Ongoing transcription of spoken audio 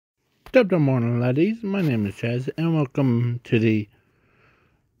Good morning, laddies. My name is Chaz, and welcome to the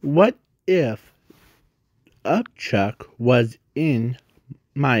What If Upchuck was in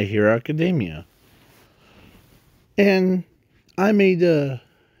My Hero Academia. And I made the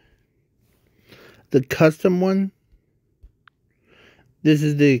custom one. This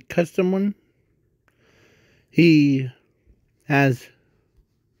is the custom one. He has,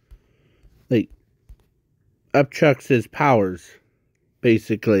 Upchucks his powers,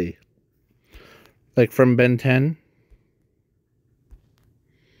 basically. Like from Ben 10.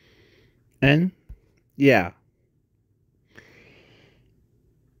 And, yeah.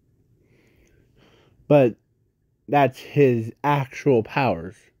 But that's his actual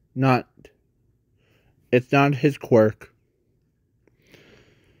powers. It's not his quirk.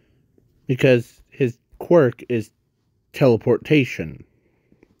 Because his quirk is teleportation.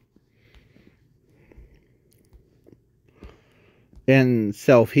 And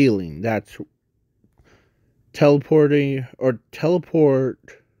self-healing. That's teleporting or teleport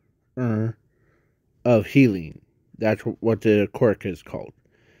of healing. That's what the quirk is called.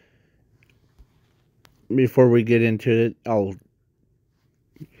 Before we get into it, I'll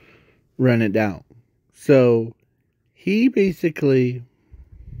run it down. So, he basically,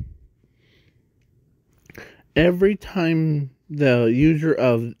 every time the user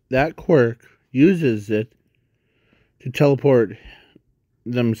of that quirk uses it to teleport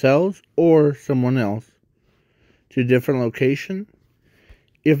themselves or someone else to a different location,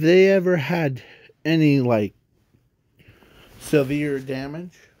 if they ever had any severe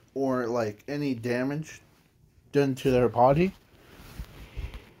damage or any damage done to their body,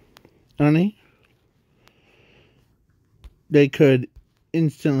 they could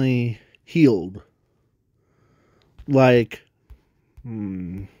instantly healed. What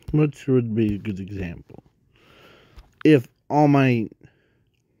would be a good example? If All Might,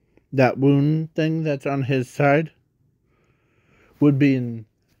 that wound thing that's on his side, would be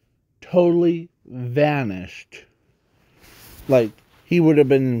totally vanished. He would have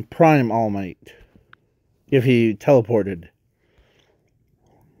been Prime All Might if he teleported.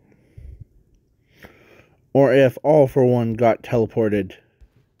 Or if All for One got teleported,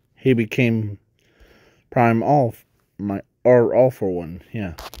 he became Prime All for One,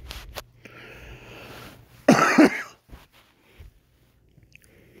 yeah.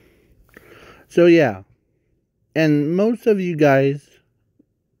 So yeah. And most of you guys,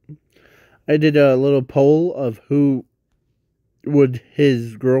 I did a little poll of who would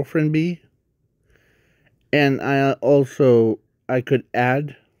his girlfriend be. And I could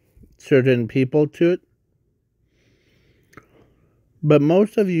add certain people to it. But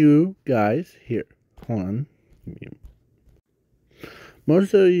most of you guys, hold on.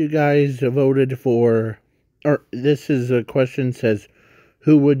 Most of you guys voted for, or this is a question says,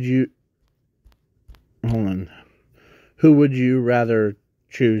 who would you rather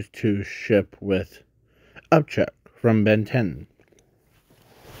choose to ship with Upchuck from Ben 10?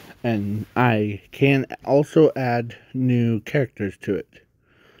 And I can also add new characters to it.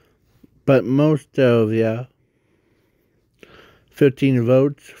 But most of 15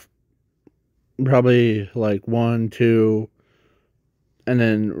 votes, probably 1, 2, and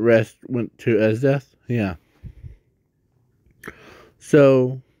then rest went to Esdeath. Yeah.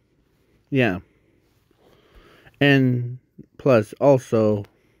 So, yeah. And plus also,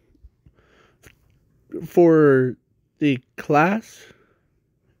 for the class,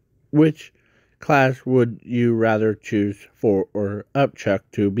 which class would you rather choose for or Upchuck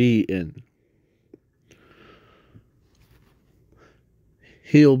to be in?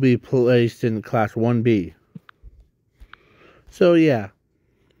 He'll be placed in class 1B. So yeah.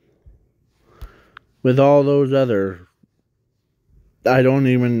 With all those other, I don't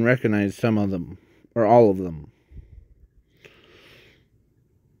even recognize some of them, or all of them.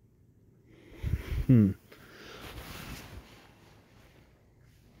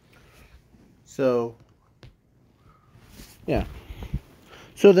 So, yeah.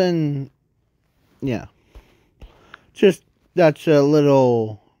 So then, yeah. Just, that's a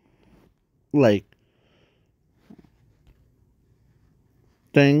little,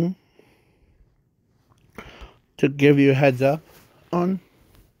 thing to give you a heads up on.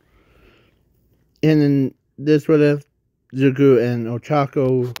 And then this would have Zugu and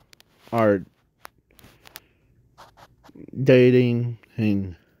Ochako are dating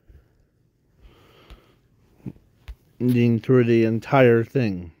and through the entire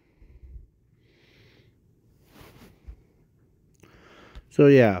thing. So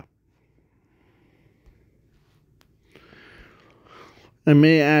yeah. I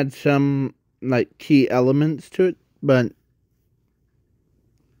may add some key elements to it, but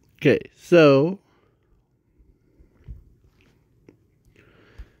Okay, so,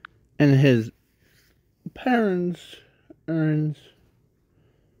 and his parents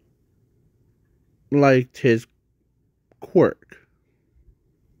liked his quirk.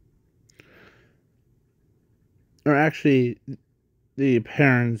 Or actually, the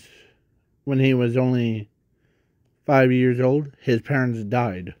parents, when he was only 5 years old, his parents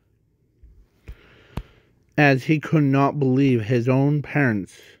died. As he could not believe his own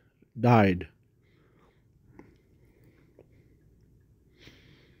parents died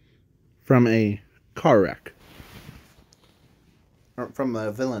from a car wreck. Or from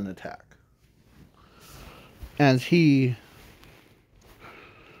a villain attack. As he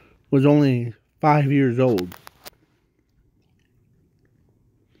was only 5 years old.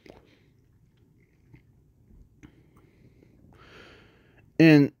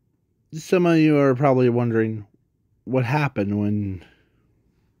 And some of you are probably wondering what happened when...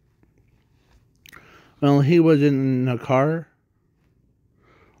 Well, he was in a car,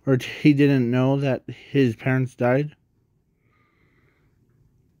 or he didn't know that his parents died.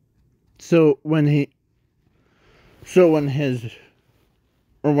 So when he was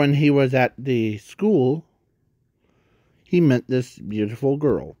at the school, he met this beautiful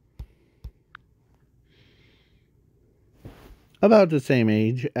girl. About the same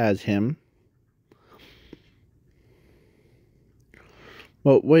age as him.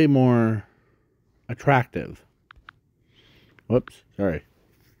 But way more attractive. Whoops, sorry.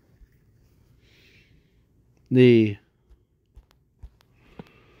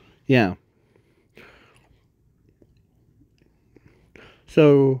 Yeah.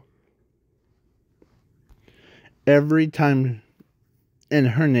 So, every time, and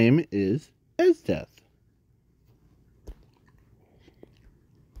her name is Esdeath.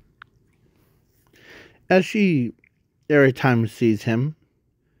 As she, every time sees him,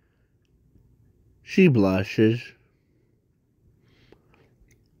 she blushes.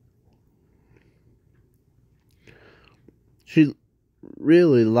 She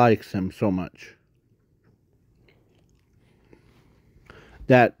really likes him so much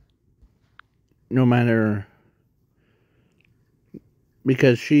that no matter,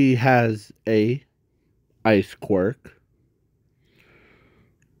 because she has a ice quirk,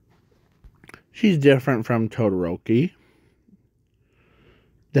 she's different from Todoroki,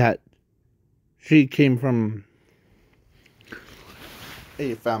 that she came from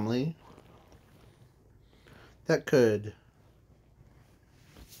a family that could,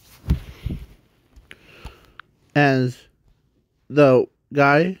 as the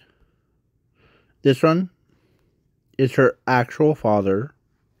guy, this one is her actual father.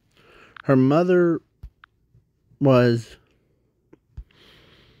 Her mother was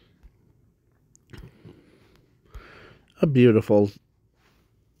a beautiful,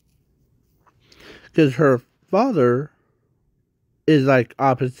 because her father is like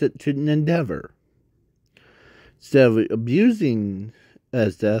opposite to Endeavor. Instead of abusing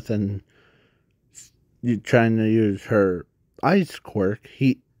Esdeath and trying to use her ice quirk,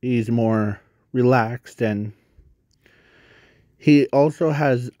 he's more relaxed, and he also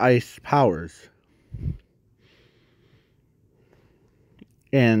has ice powers.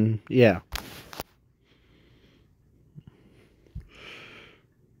 And yeah.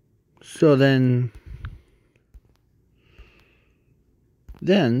 So then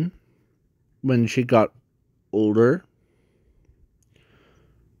when she got older,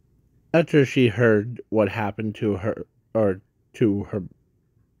 after she heard what happened to her, or to her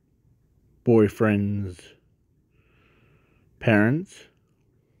boyfriend's parents,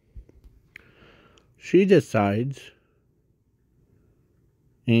 she decides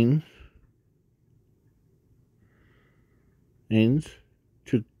to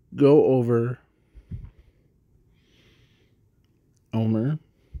go over Omer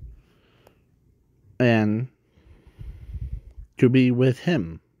and to be with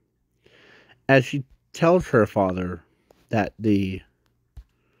him, as she tells her father that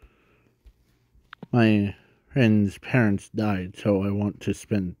my friend's parents died, so I want to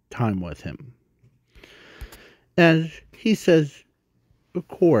spend time with him. And he says, of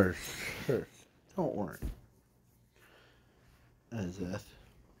course, sure, don't worry.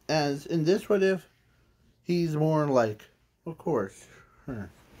 As in this what if, he's more like, of course, sure.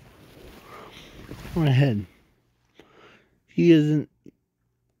 Go ahead. He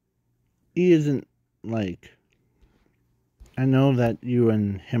isn't like, I know that you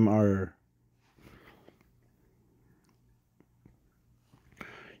and him are,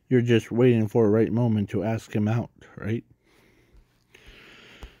 you're just waiting for a right moment to ask him out, right?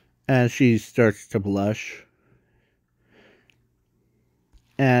 As she starts to blush,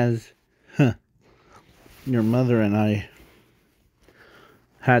 as your mother and I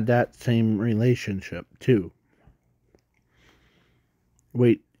had that same relationship too.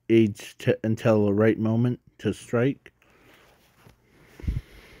 Wait until the right moment to strike.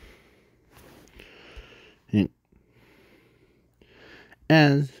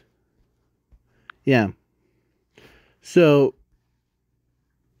 As, yeah. So,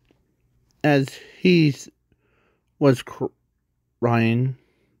 as he was crying,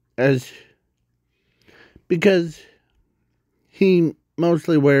 because he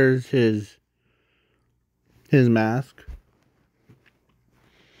mostly wears his mask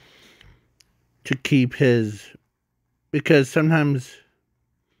to keep because sometimes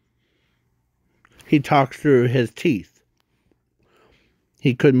he talks through his teeth.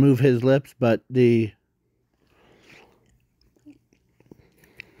 He could move his lips, but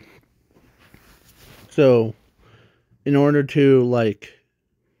so in order to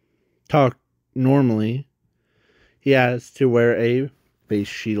talk normally, he has to wear a face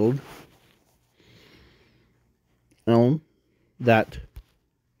shield. That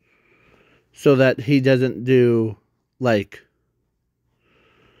so that he doesn't do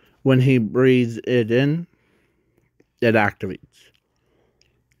when he breathes it in, it activates.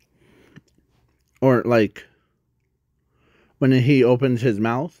 Or when he opens his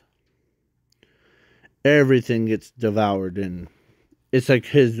mouth, everything gets devoured in. It's like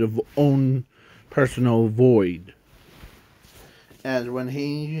his own personal void. As when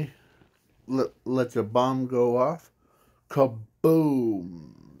he lets a bomb go off,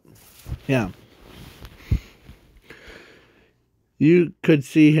 kaboom. Yeah. You could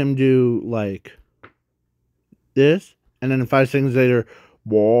see him do this, and then 5 seconds later,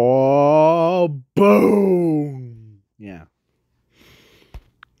 whoa, boom. Yeah.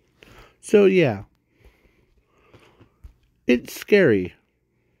 So yeah, it's scary.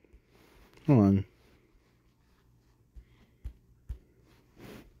 Hold on.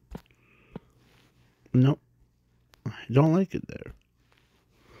 No, I don't like it there.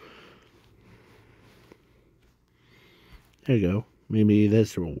 There you go. Maybe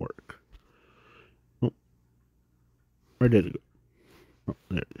this will work. Oh, where did it go? Oh,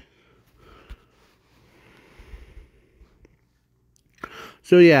 there it is.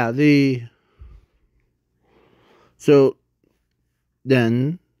 So yeah, so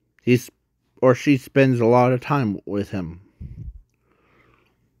then she spends a lot of time with him.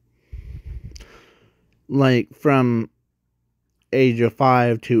 From age of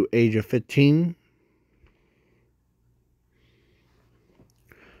 5 to age of 15.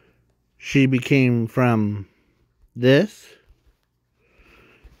 She became from this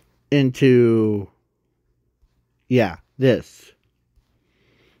into, this.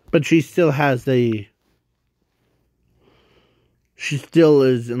 But she still she still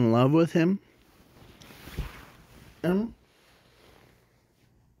is in love with him.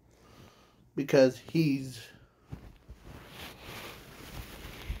 Because he's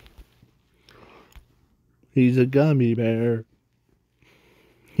a gummy bear.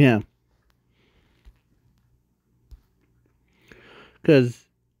 Yeah. Because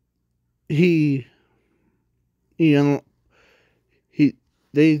he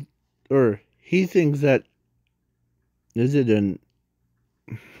thinks that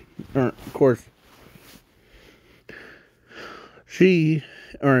of course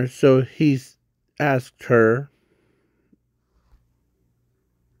so he's asked her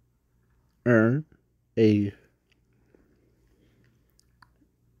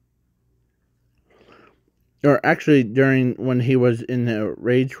actually during when he was in a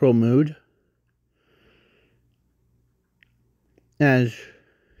rageful mood, as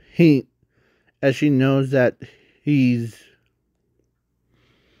she knows that he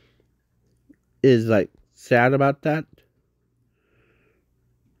is sad about that.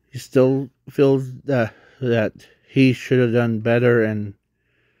 He still feels that he should have done better, and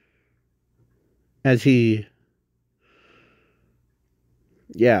as he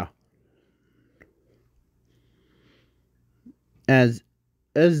as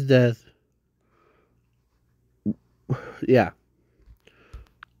death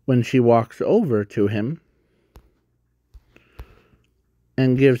when she walks over to him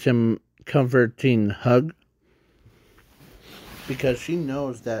and gives him comforting hug, because she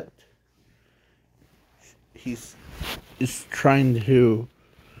knows that he's is trying to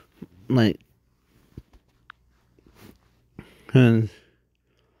and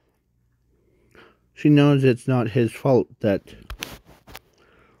she knows it's not his fault that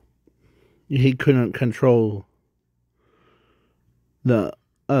he couldn't control the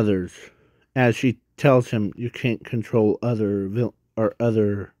others, as she tells him you can't control other or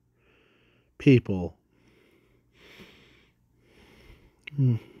other people.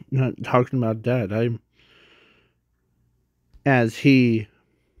 Not talking about that. As he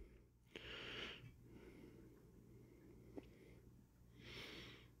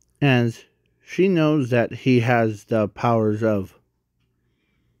as she knows that he has the powers of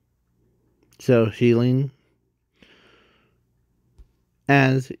self-healing.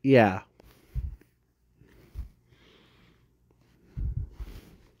 As yeah.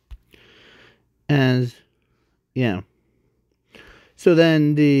 As yeah. So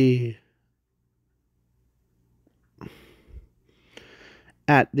then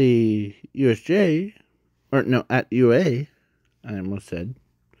at the USJ, or no, at UA, I almost said,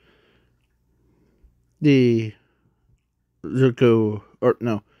 the Zuko, or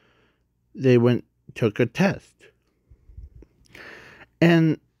no, they took a test.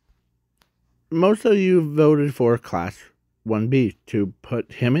 And most of you voted for Class 1B to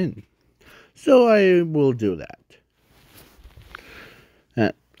put him in. So I will do that.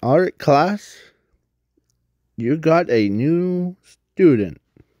 Alright, class, you got a new student.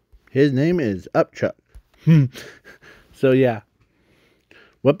 His name is Upchuck. So yeah.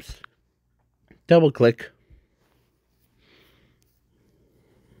 Whoops. Double click.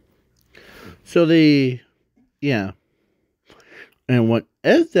 So yeah. And what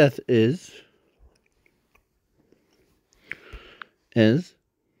Esdeath is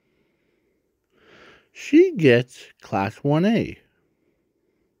she gets Class 1A.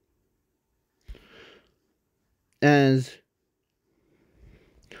 As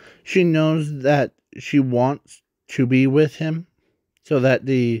she knows that she wants to be with him, so that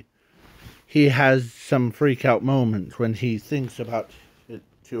he has some freak out moments when he thinks about it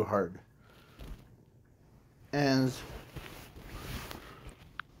too hard. And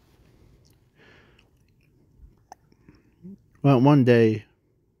well, one day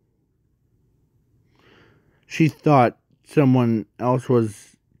she thought someone else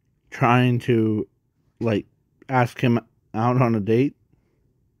was trying to ask him out on a date.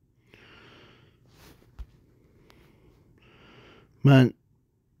 But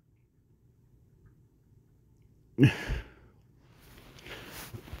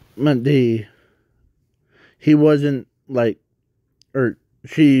he wasn't or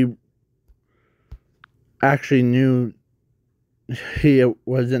she actually knew he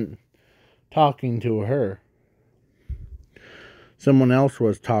wasn't talking to her. Someone else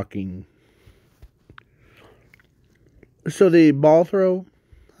was talking. So the ball throw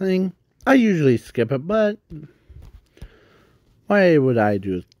thing, I usually skip it, but why would I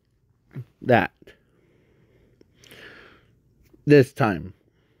do that this time?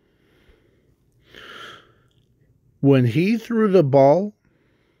 When he threw the ball,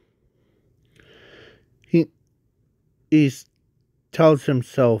 he tells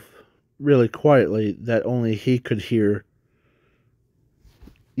himself really quietly that only he could hear.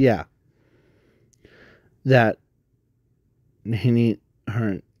 Yeah. That he need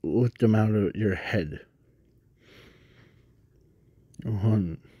her lift them out of your head.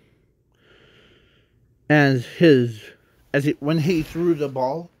 When he threw the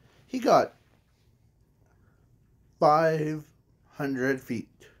ball, he got 500 feet.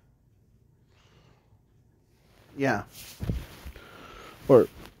 Yeah. Or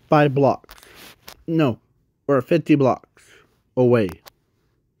 5 blocks. No. Or 50 blocks away.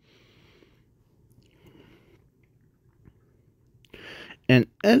 And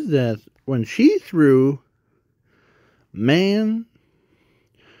Esdeath, when she threw, man,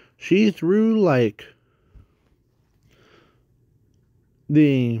 she threw like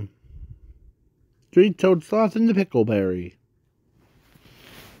the three-toed sloth and the pickleberry.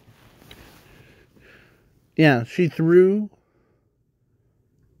 Yeah, she threw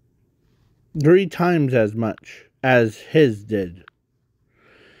 3 times as much as his did.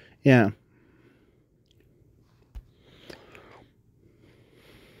 Yeah.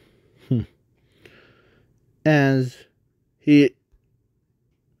 As he's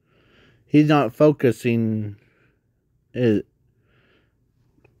not focusing as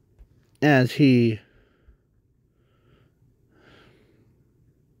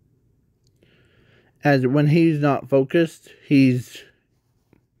when he's not focused, he's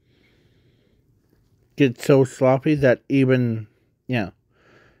gets so sloppy that even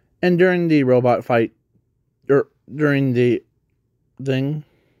and during the robot fight or during the thing,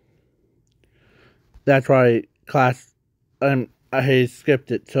 that's why class I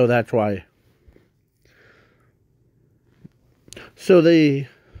skipped it, so that's why. So then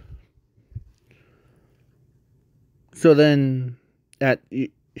at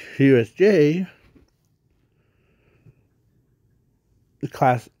USJ,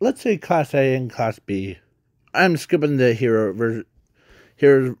 let's say class A and class B. I'm skipping the heroes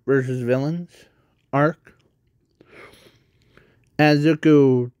versus villains arc. As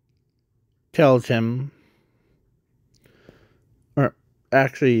Zuko tells him, or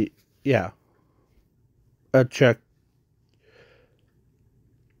actually, yeah, upchuck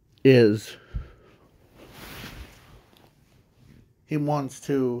is, he wants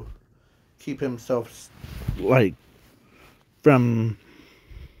to keep himself, like, from,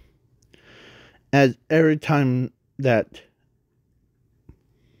 as every time that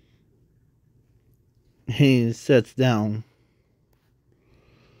he sits down,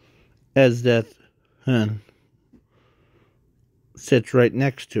 as Death sits right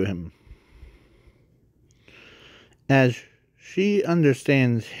next to him. As she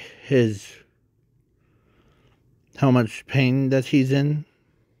understands how much pain that he's in,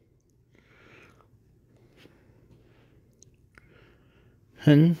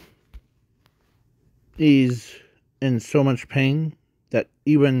 and he's in so much pain that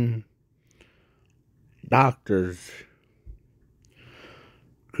even doctors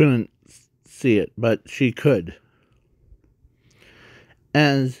couldn't see it, but she could.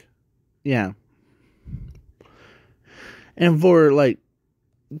 As, yeah. And for, like,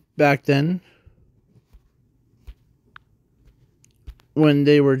 back then, when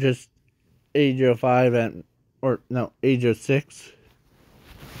they were just age of 5 and, or no, age of 6,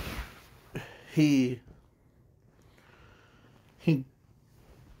 he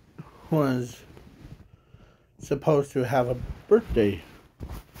was supposed to have a birthday,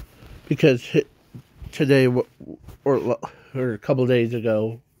 because today, or a couple days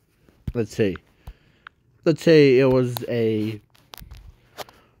ago, let's say it was a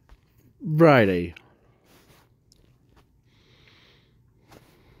Friday,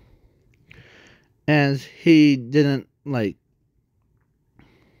 as he didn't, like,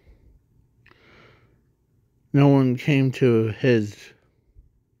 no one came to his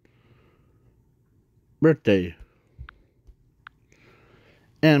birthday,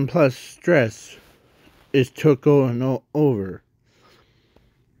 and plus stress is took over.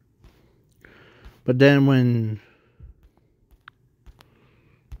 But then when,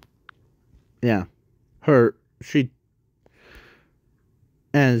 yeah,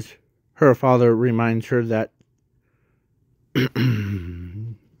 as her father reminds her that, you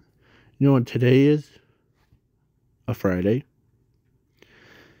know what today is? A Friday.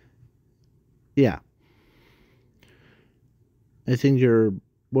 Yeah. I think your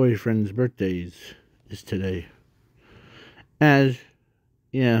boyfriend's birthday is today. As,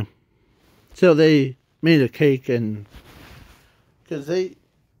 yeah. So they made a cake, and, because they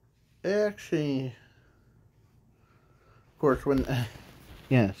actually, of course, when,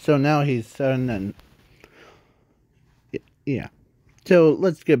 yeah, so now he's 7, and, yeah. So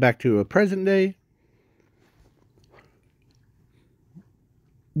let's get back to a present day.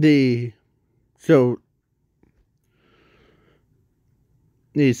 So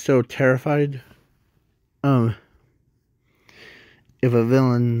he's so terrified. If a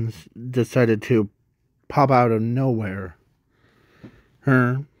villain decided to pop out of nowhere,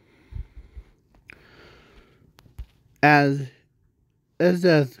 as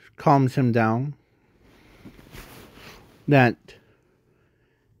Death calms him down, that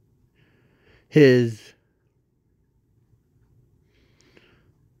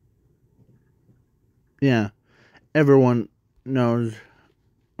everyone knows,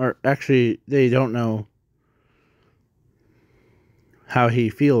 or actually they don't know how he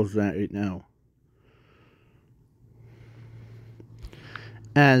feels right now.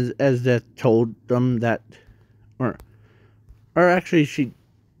 As Death told them that, or actually she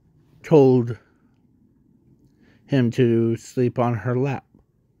told him to sleep on her lap,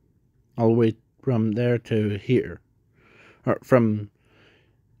 all the way from there to here, or from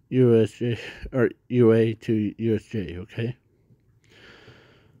USJ, or UA to USJ, okay?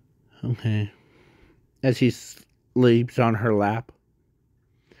 As he sleeps on her lap,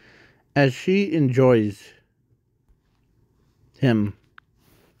 as she enjoys him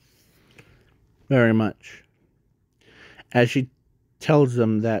very much, as she tells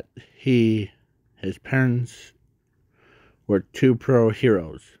them that his parents were 2 pro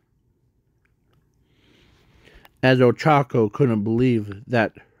heroes. As Ochako couldn't believe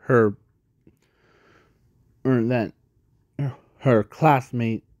that her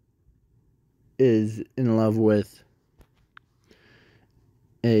classmate is in love with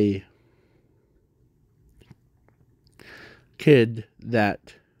a kid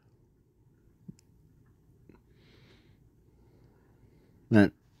that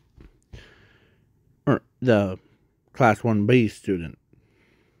or the class 1B student.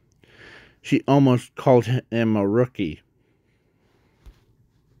 She almost called him a rookie.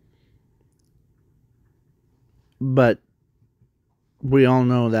 But we all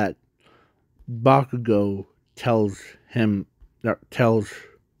know that Bakugo tells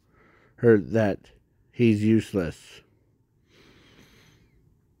her that he's useless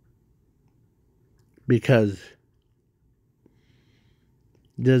because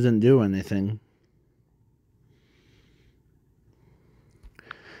he doesn't do anything.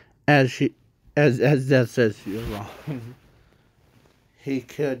 As Death says, you're wrong. He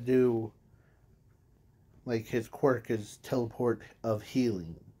could do, like, his quirk is teleport of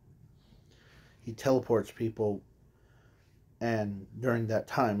healing. He teleports people, and during that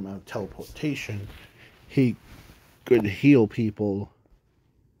time of teleportation, he could heal people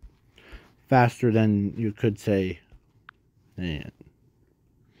faster than you could say, man.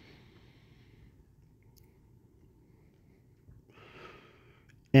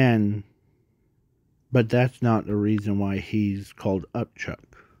 But that's not the reason why he's called Upchuck.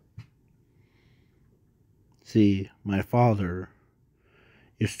 See, my father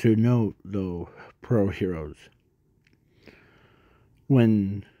used to know the pro heroes.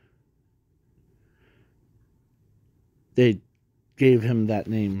 When they gave him that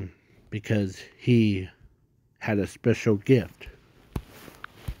name because he had a special gift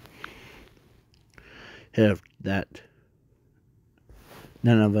that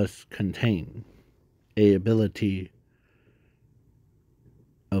none of us contain, a ability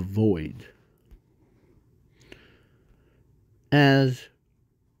of void.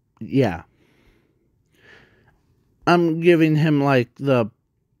 I'm giving him like the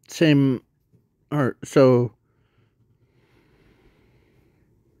same, or so,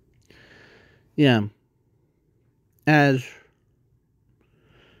 yeah, as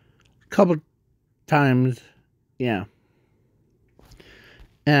a couple times, yeah,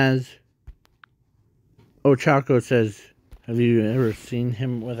 as Ochako says, have you ever seen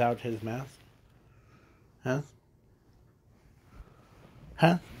him without his mask? Huh?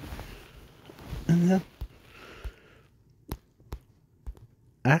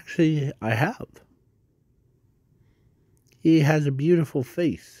 Actually, I have. He has a beautiful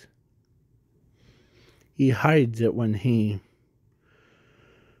face. He hides it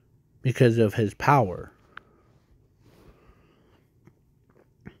because of his power.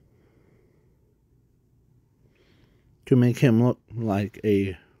 To make him look like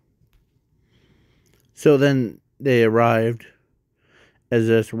a... So then they arrived. As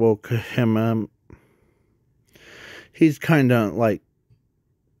this woke him up. He's kind of like...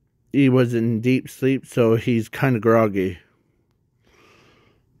 He was in deep sleep, so he's kind of groggy.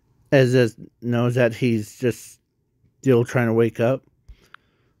 As this knows that he's just still trying to wake up.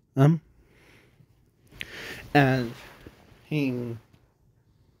 And he...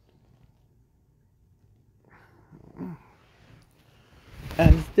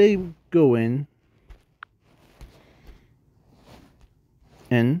 As they go in,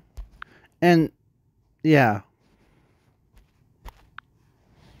 and yeah,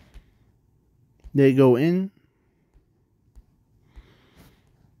 they go in,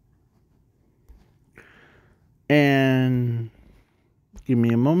 and give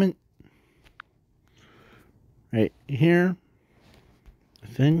me a moment, right here, I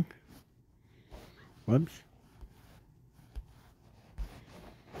think, whoops.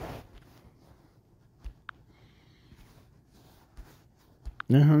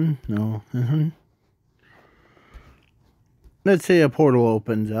 No. Let's say a portal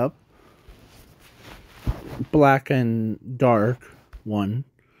opens up. Black and dark one.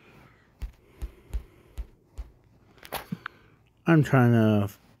 I'm trying to...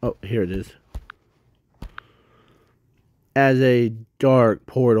 Oh, here it is. As a dark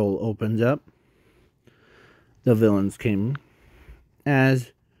portal opens up, the villains came.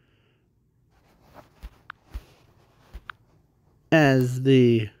 As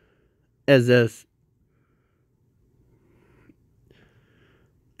this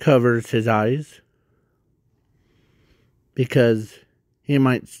covers his eyes because he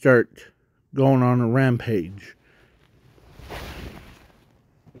might start going on a rampage.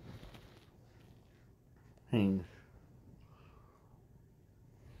 Hang.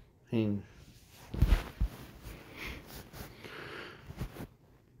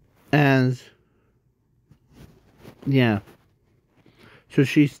 So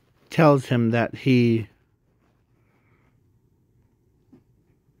she tells him that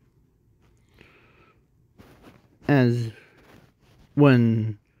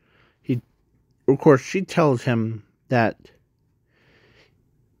of course, she tells him that,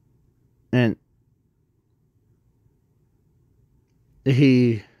 and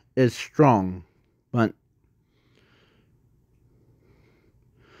he is strong, but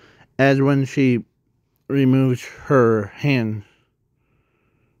as when she removes her hand,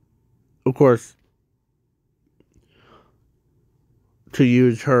 of course, to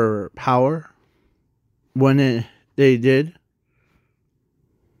use her power, they did,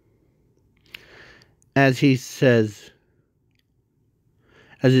 as he says,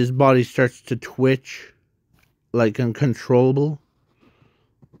 as his body starts to twitch like uncontrollable,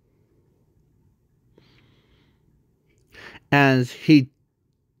 as he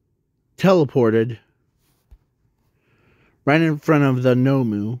teleported right in front of the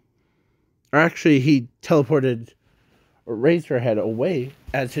Nomu, or actually he teleported or raised her head away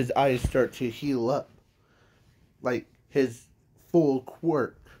as his eyes start to heal up, like his full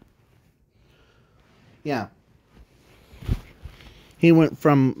quirk. Yeah. He went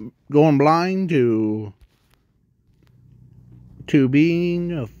from going blind to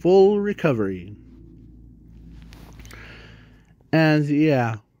being a full recovery. As,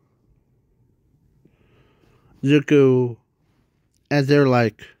 yeah. Zuko, as they're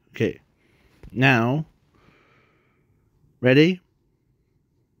like, okay, now, ready?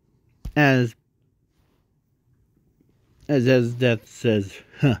 As Death says,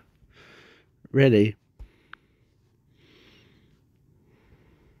 huh, ready.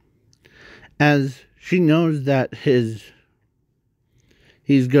 As she knows that he's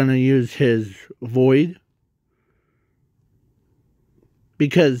gonna use his void,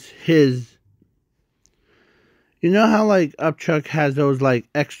 because you know how like Upchuck has those like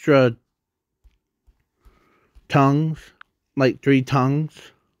extra tongues, like 3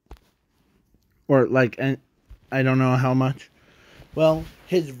 tongues, or like, and I don't know how much. Well,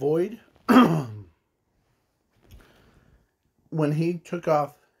 his void, when he took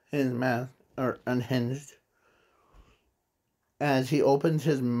off his mask or unhinged, as he opens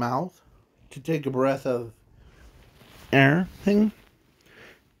his mouth to take a breath of air thing,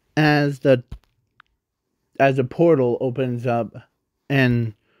 as a portal opens up,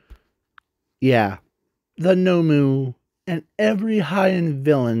 and yeah, the Nomu and every high-end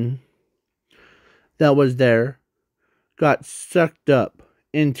villain that was there got sucked up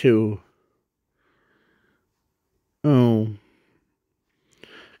into,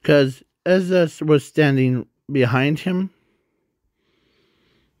 because Ezra was standing behind him,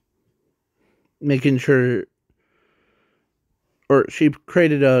 making sure, or she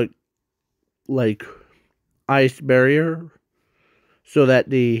created a like ice barrier so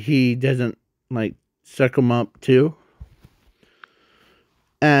that he doesn't like suck him up too.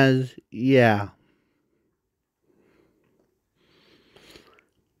 As, yeah.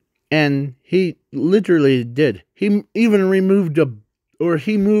 And he literally did. He even moved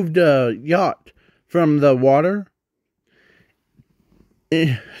a yacht from the water.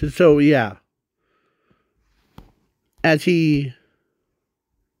 So, yeah. As he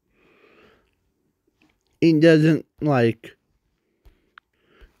doesn't like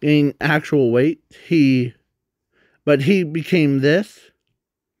gain actual weight, but he became this.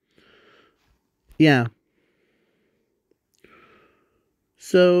 Yeah.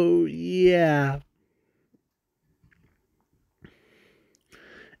 So, yeah.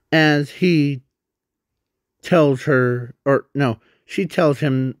 As he tells her, or no, she tells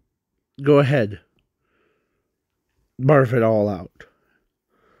him, go ahead, barf it all out.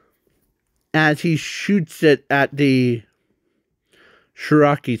 As he shoots it at the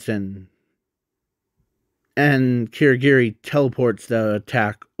Shiraki-sen, and Kirigiri teleports the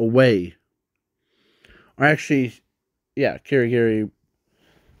attack away. Or actually, yeah, Kirigiri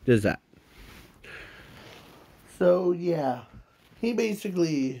does that. So, yeah, he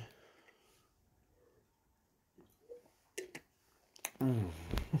basically...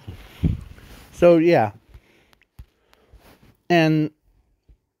 So, yeah. And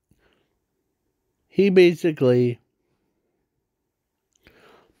he basically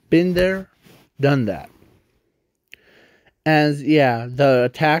been there, done that. As, yeah, the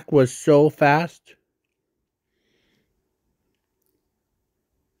attack was so fast,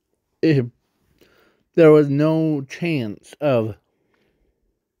 there was no chance of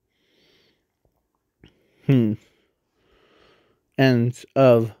and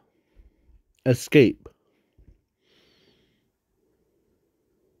of escape.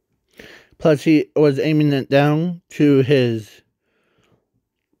 Plus, he was aiming it down to his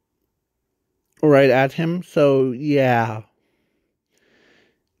right at him. So, yeah,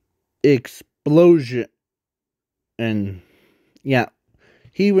 explosion, and yeah,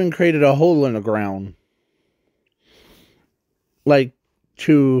 he even created a hole in the ground, like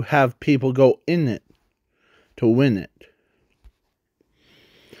to have people go in it to win it.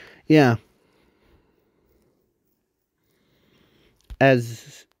 Yeah.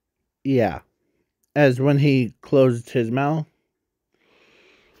 As, yeah. As when he closed his mouth,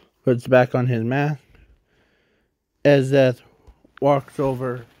 puts back on his mask, Esdeath walks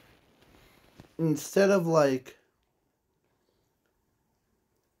over. Instead of like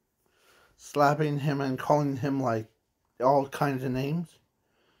slapping him and calling him like all kinds of names,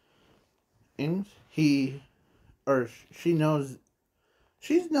 he or she knows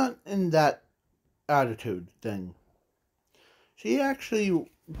she's not in that attitude thing. She actually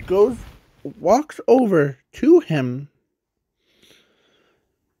walks over to him,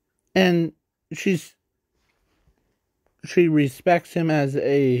 and she respects him as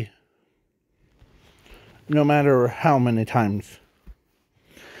a, no matter how many times.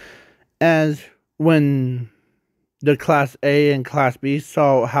 As when the Class A and Class B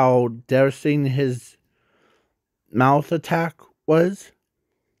saw how devastating his mouth attack was.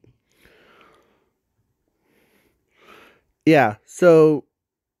 Yeah, so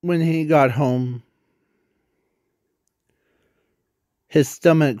when he got home, his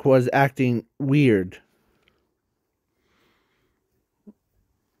stomach was acting weird.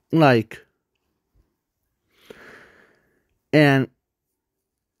 Like, and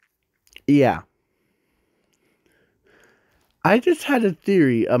yeah. I just had a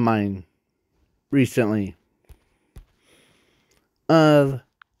theory of mine recently of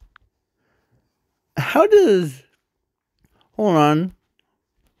how does, hold on.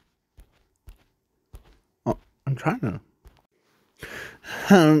 Oh, I'm trying to.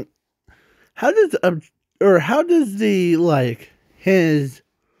 How does how does the like his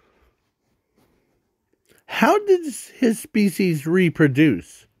how does his species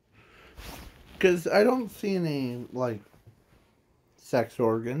reproduce? Because I don't see any like sex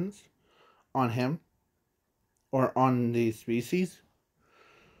organs on him or on the species,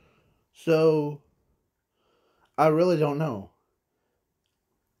 so I really don't know.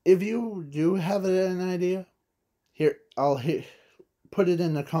 If you do have an idea, here I'll put it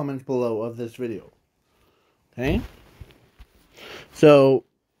in the comments below of this video. Okay? So,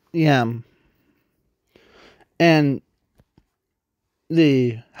 yeah. And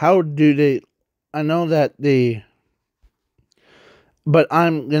how do they, I know that but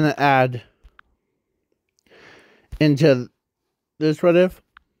I'm gonna add into this what if.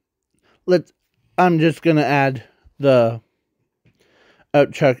 I'm just gonna add the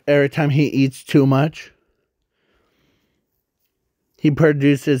upchuck every time he eats too much. He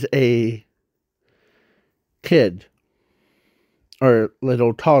produces a kid or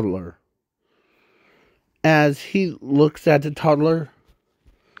little toddler. As he looks at the toddler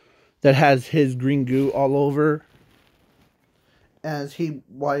that has his green goo all over, as he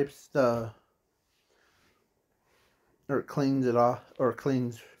wipes or cleans it off, or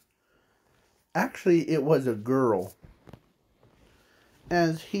cleans, actually it was a girl,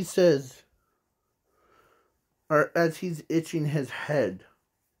 as he says, or as he's itching his head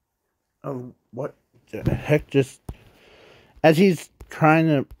of what the heck, just as he's trying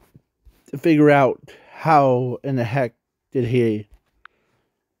to figure out how in the heck did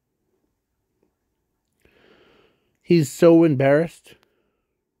he's so embarrassed.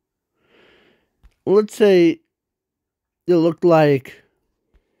 Let's say it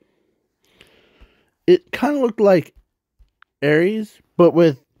kind of looked like Aries, but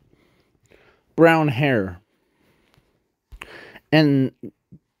with brown hair and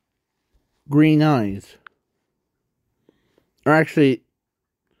green eyes. Or actually,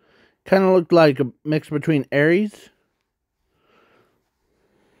 kind of looked like a mix between Aries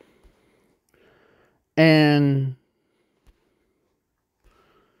and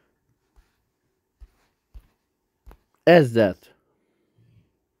Esdeath.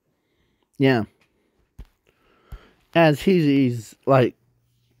 Yeah. As he's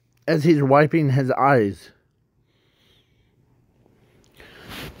wiping his eyes.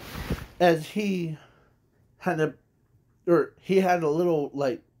 As he had a little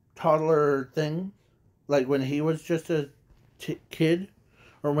like toddler thing, like when he was just a kid,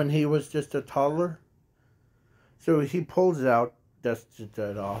 or when he was just a toddler. So he pulls it out, dusts it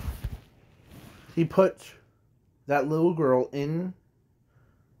off. He puts that little girl in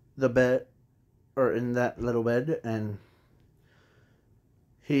the bed, or in that little bed, and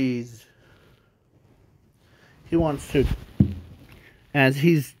he wants to, as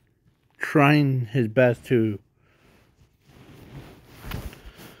he's trying his best to,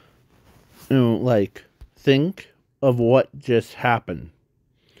 like, think of what just happened.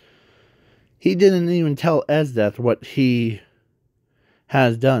 He didn't even tell Esdeath what he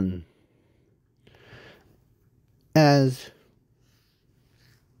has done. As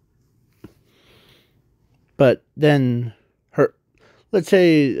But then let's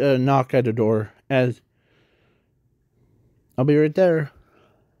say a knock at the door, as I'll be right there.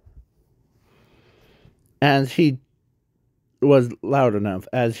 As he was loud enough,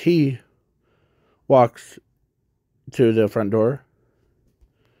 as he walks to the front door,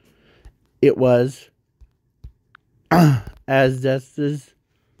 it was Azdeth's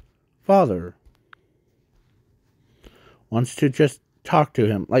father. Wants to just talk to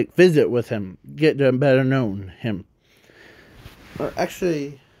him, like visit with him, get to better know him. Or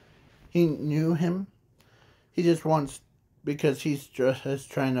actually, he knew him. He just wants, because he's just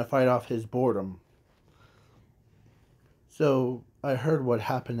trying to fight off his boredom. So I heard what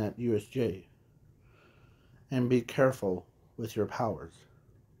happened at USJ. And be careful with your powers.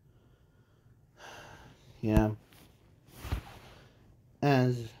 Yeah.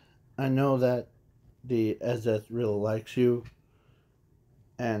 As I know that the Azeth really likes you,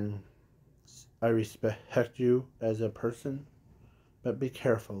 and I respect you as a person, but be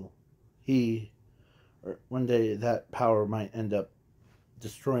careful. One day that power might end up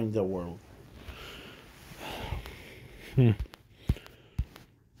destroying the world.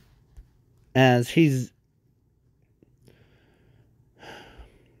 As he's,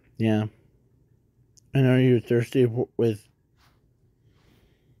 yeah. I know you're thirsty with,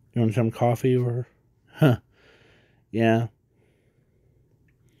 you want some coffee or, yeah.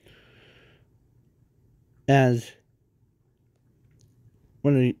 As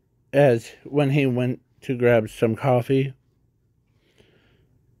when he went to grab some coffee,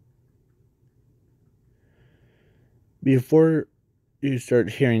 before you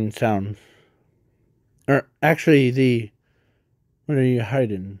start hearing sounds, or actually what are you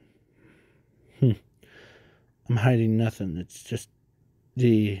hiding? I'm hiding nothing. It's just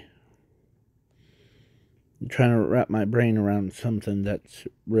I'm trying to wrap my brain around something that's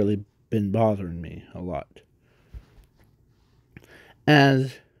really been bothering me a lot.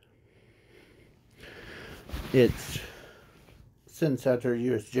 As it's since after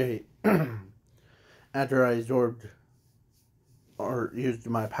USJ, after I absorbed or used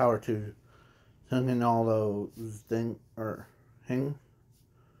my power to sing in all those things,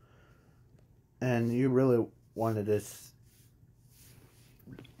 and you really wanted this,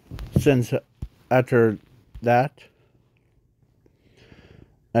 since after that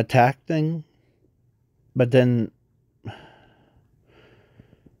attack thing, but then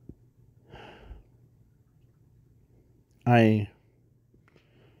I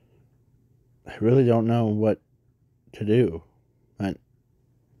really don't know what to do. But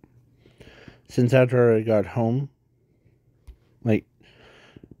since after I got home, like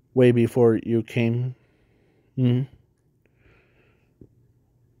way before you came,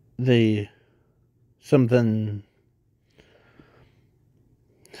 something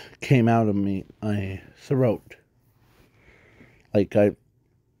came out of my throat. Like let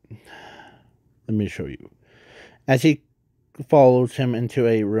me show you. As he follows him into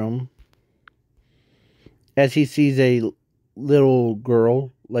a room, as he sees a little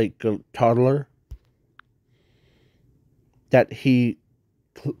girl, like a toddler, that he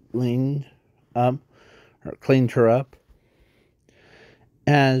cleaned up, or cleaned her up.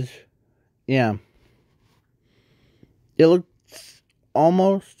 As, yeah, it looks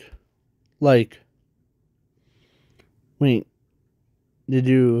almost like, wait, did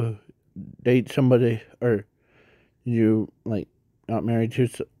you date somebody, or did you, like, got married to,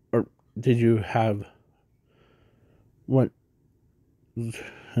 or did you have, what,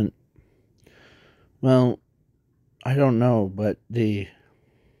 well, I don't know, but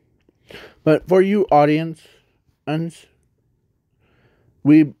for you audience,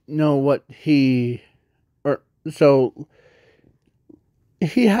 we know what so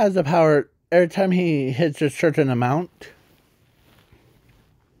he has the power every time he hits a certain amount.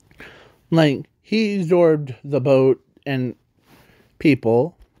 Like, he absorbed the boat and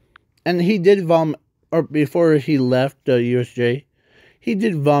people, and he did vomit, or before he left the USJ, he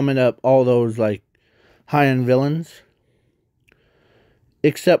did vomit up all those, like, high-end villains,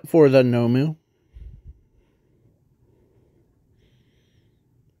 except for the Nomu.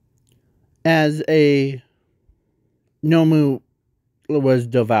 As a Nomu was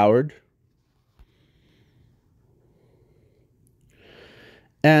devoured.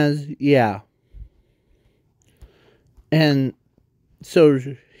 Yeah. And so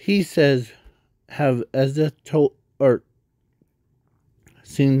he says, have Ezra told or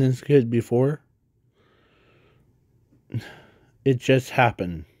seen this kid before? It just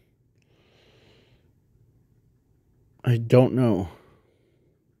happened. I don't know.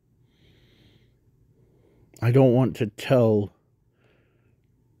 I don't want to tell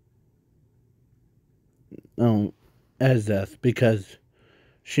Azeth, because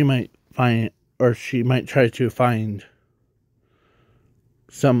she might find, or she might try to find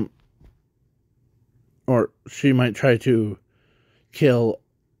some, or she might try to kill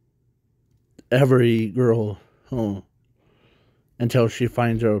every girl until she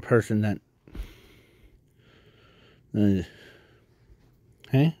finds a person that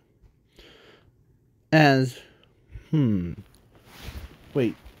okay, as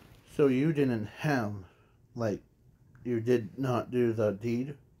wait, so you didn't have, like, you did not do the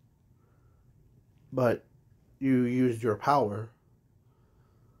deed, but you used your power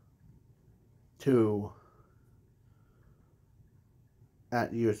to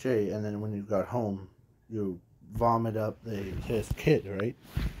at USJ, and then when you got home, you vomit up his kid, right?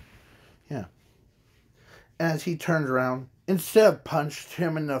 Yeah. As he turns around, instead of punched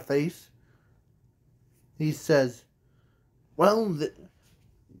him in the face, he says, well,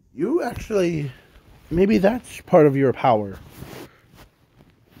 you actually, maybe that's part of your power.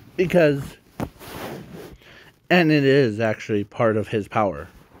 Because, and it is actually part of his power.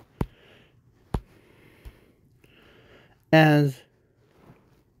 As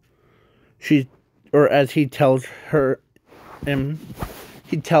he tells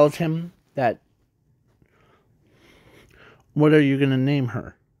him that, what are you going to name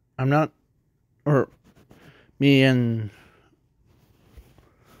her? I'm not, or me and,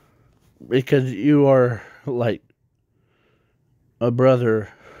 because you are like a brother,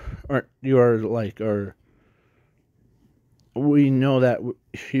 or you are like, or we know that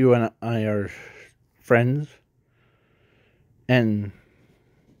you and I are friends, and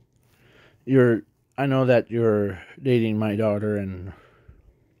I know that you're dating my daughter, and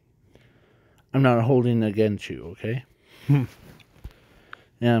I'm not holding against you, okay?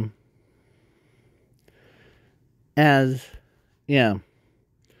 Yeah.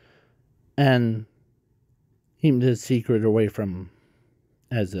 And keep the secret away from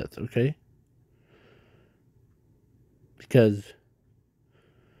Azeth, okay? Because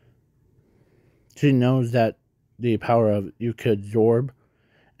she knows that the power of you could absorb,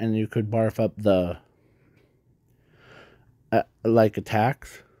 and you could barf up the like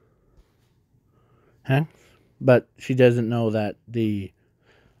attacks, huh? But she doesn't know that you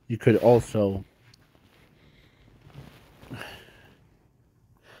could also.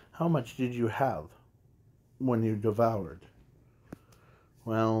 How much did you have when you devoured?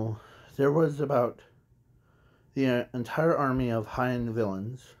 Well, there was about the entire army of high-end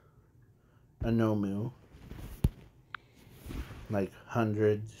villains, a Nomu, like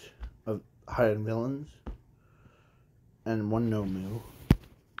hundreds of high-end villains, and one Nomu,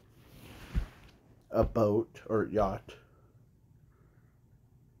 a boat or yacht,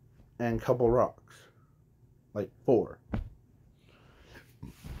 and a couple rocks, like 4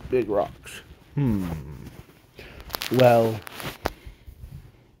 big rocks. Well,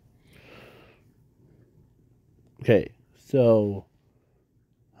 okay, so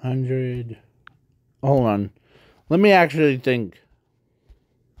 100. Hold on. Let me actually think.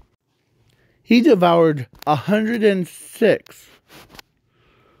 He devoured 106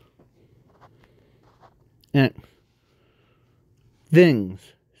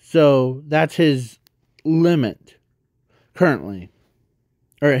 things. So that's his limit currently,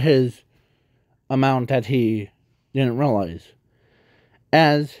 or his amount that he didn't realize.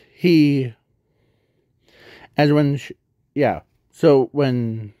 So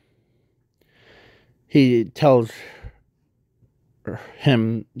when he tells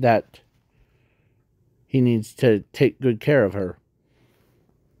him that he needs to take good care of her,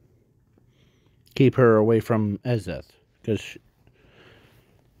 keep her away from Azeth, because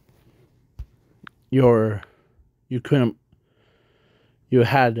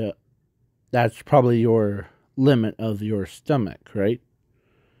that's probably your limit of your stomach, right?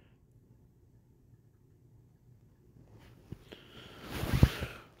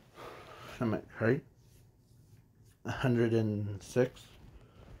 Stomach, right? 106.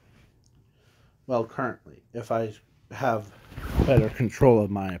 Well, currently, if I have better control of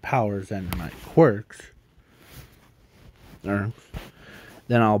my powers and my quirks, then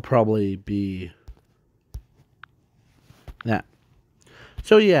I'll probably be that.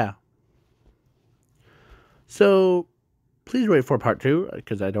 So yeah. So please wait for part 2,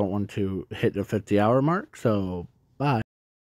 because I don't want to hit the 50-hour mark. So